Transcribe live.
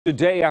A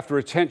day after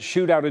a tense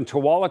shootout in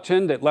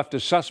Tualatin that left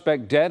a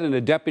suspect dead and a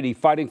deputy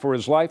fighting for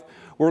his life,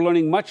 we're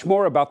learning much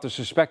more about the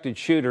suspected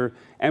shooter,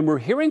 and we're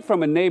hearing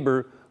from a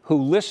neighbor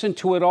who listened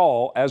to it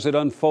all as it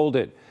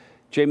unfolded.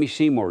 Jamie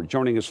Seymour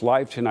joining us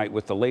live tonight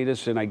with the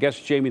latest. And I guess,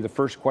 Jamie, the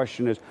first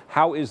question is,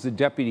 how is the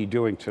deputy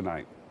doing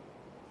tonight?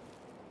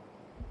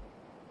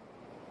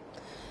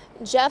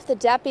 Jeff, the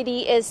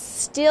deputy is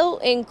still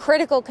in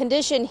critical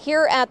condition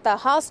here at the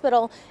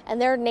hospital, and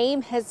their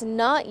name has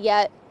not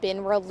yet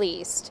been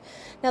released.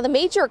 Now, the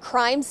major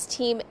crimes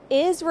team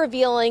is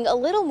revealing a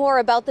little more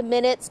about the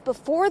minutes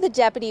before the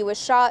deputy was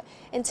shot,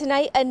 and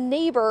tonight a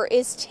neighbor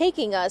is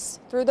taking us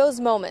through those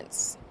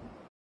moments.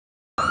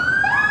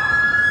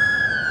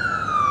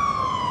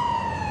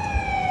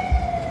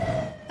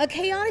 A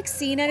chaotic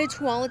scene at a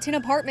Tualatin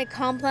apartment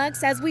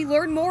complex as we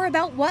learn more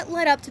about what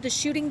led up to the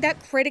shooting that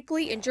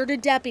critically injured a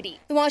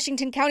deputy. The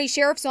Washington County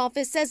Sheriff's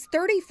Office says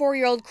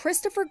 34-year-old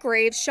Christopher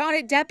Graves shot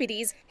at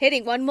deputies,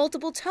 hitting one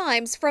multiple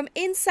times from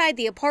inside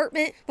the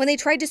apartment when they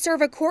tried to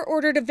serve a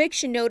court-ordered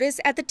eviction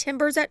notice at the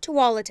Timbers at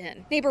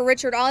Tualatin. Neighbor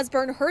Richard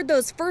Osborne heard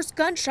those first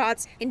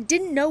gunshots and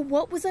didn't know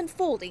what was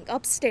unfolding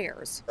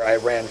upstairs. I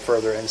ran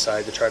further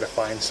inside to try to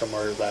find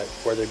somewhere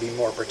where there'd be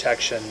more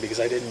protection because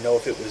I didn't know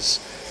if it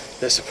was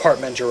this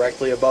apartment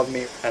directly above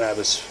me, and I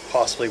was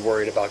possibly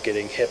worried about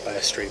getting hit by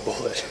a stray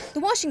bullet. The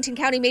Washington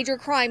County Major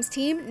Crimes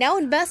team, now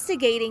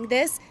investigating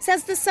this,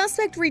 says the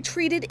suspect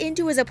retreated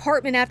into his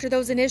apartment after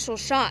those initial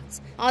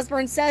shots.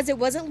 Osborne says it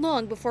wasn't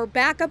long before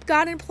backup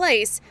got in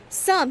place.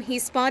 Some he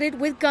spotted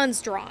with guns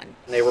drawn.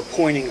 They were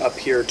pointing up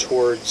here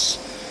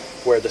towards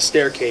where the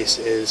staircase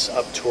is,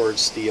 up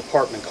towards the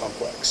apartment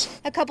complex.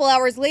 A couple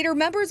hours later,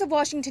 members of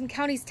Washington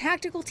County's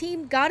tactical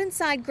team got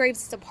inside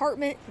Graves'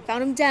 apartment and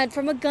found him dead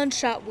from a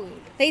gunshot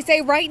wound. They say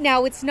right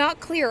now it's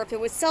not clear if it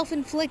was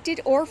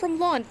self-inflicted or from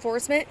law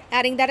enforcement,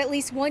 adding that at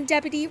least one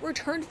deputy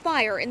returned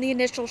fire in the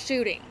initial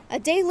shooting. A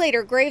day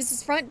later,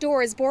 Graves' front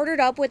door is boarded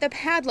up with a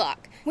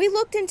padlock. We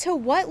looked into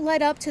what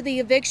led up to the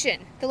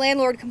eviction. The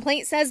landlord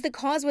complaint says the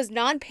cause was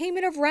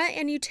non-payment of rent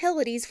and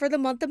utilities for the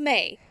month of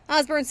May.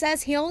 Osborne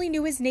says he only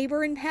knew his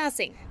neighbor in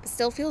passing, but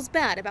still feels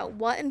bad about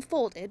what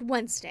unfolded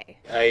Wednesday.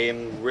 I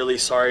am really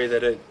sorry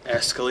that it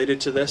escalated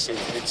to this.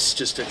 It's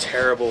just a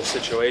terrible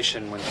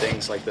situation when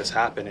things like this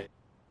happen.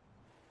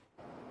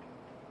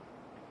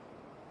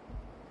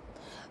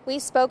 We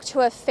spoke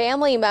to a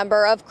family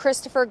member of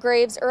Christopher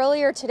Graves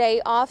earlier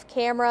today off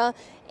camera,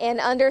 and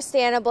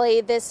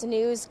understandably this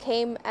news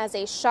came as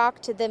a shock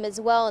to them as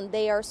well, and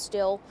they are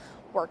still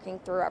working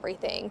through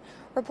everything.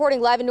 Reporting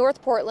live in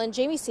North Portland,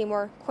 Jamie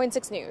Seymour, KOIN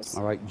 6 News.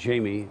 All right,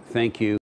 Jamie, thank you.